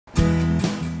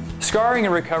Scarring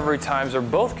and recovery times are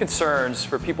both concerns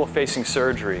for people facing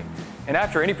surgery. And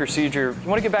after any procedure, you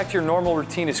want to get back to your normal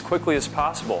routine as quickly as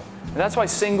possible. And that's why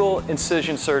single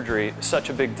incision surgery is such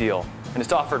a big deal. And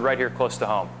it's offered right here close to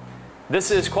home.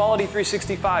 This is Quality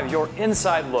 365, your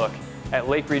inside look at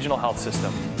Lake Regional Health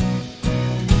System.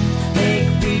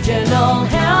 Lake Regional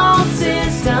Health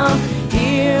System,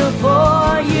 here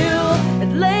for you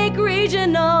at Lake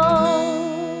Regional.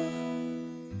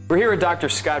 We're here with Dr.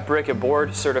 Scott Brick, a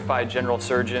board-certified general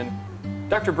surgeon.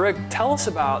 Dr. Brick, tell us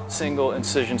about single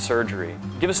incision surgery.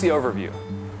 Give us the overview.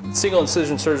 Single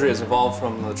incision surgery has evolved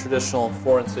from the traditional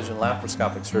 4-incision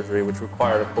laparoscopic surgery, which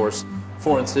required, of course,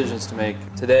 4 incisions to make.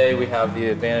 Today we have the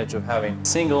advantage of having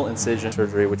single incision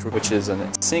surgery, which is a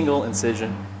single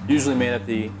incision, usually made at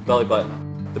the belly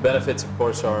button. The benefits, of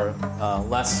course, are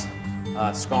less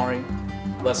scarring,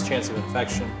 less chance of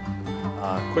infection,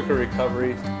 quicker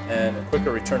recovery, and a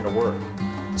quicker return to work.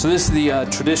 So this is the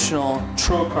traditional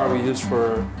Trocar we use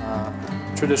for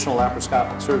traditional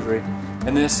laparoscopic surgery.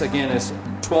 And this, again, is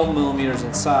 12 millimeters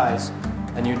in size,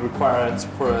 and you'd require,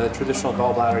 for a traditional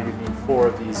gallbladder, you'd need 4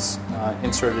 of these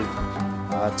inserted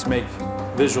to make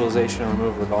visualization and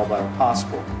removal of the gallbladder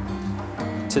possible.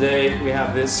 Today we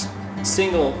have this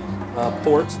single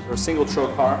port, or single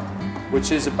trocar,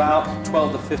 which is about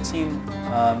 12 to 15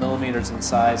 millimeters in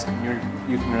size, and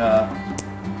you can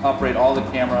operate all the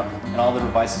camera and all the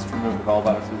devices to remove the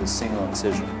gallbladder through this single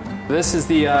incision. This is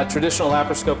the traditional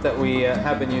laparoscope that we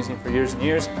have been using for years and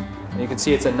years. And you can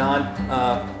see it's a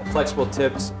non-flexible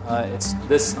tip.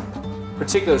 This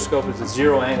particular scope is a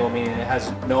 0 angle, meaning it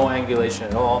has no angulation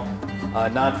at all.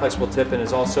 Non-flexible tip, and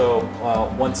is also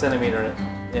 1 centimeter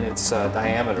in its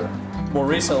diameter. More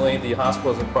recently, the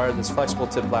hospital has acquired this flexible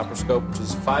tip laparoscope, which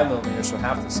is 5 millimeters, so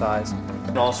half the size.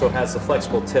 It also has the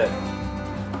flexible tip.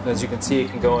 And as you can see, it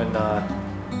can go in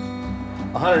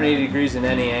 180 degrees in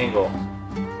any angle.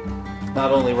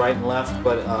 Not only right and left,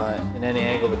 but in any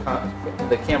angle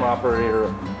the camera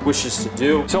operator wishes to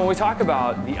do. So when we talk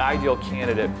about the ideal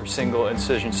candidate for single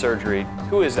incision surgery,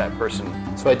 who is that person?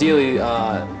 So ideally,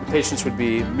 patients would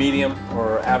be medium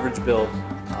or average build.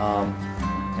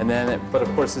 But of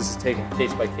course, this is taken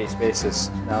case-by-case basis.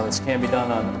 Now, this can be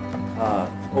done on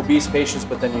obese patients,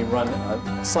 but then you run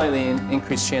a slightly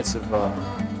increased chance of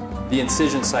the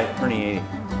incision site herniating.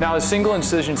 Now, is single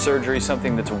incision surgery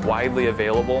something that's widely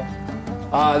available?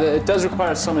 It does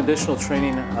require some additional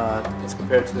training as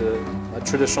compared to a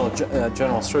traditional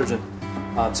general surgeon,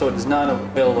 so it is not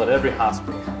available at every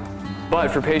hospital. But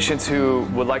for patients who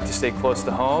would like to stay close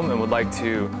to home and would like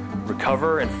to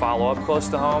recover and follow up close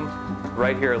to home,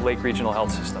 right here at Lake Regional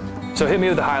Health System. So hit me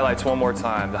with the highlights one more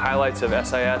time, the highlights of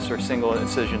SIS or single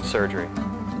incision surgery.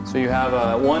 So you have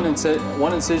one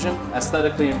incision,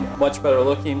 aesthetically much better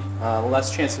looking,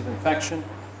 less chance of infection,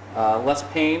 less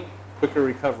pain, quicker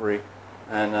recovery,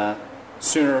 and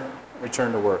sooner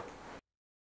return to work.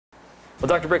 Well,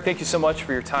 Dr. Brick, thank you so much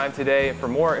for your time today. For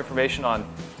more information on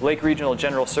Lake Regional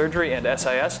General Surgery and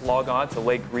SIS, log on to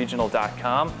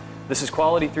lakeregional.com. This is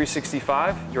Quality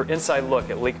 365, your inside look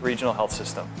at Lake Regional Health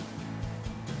System.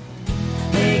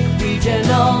 Lake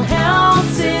Regional Health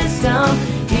System.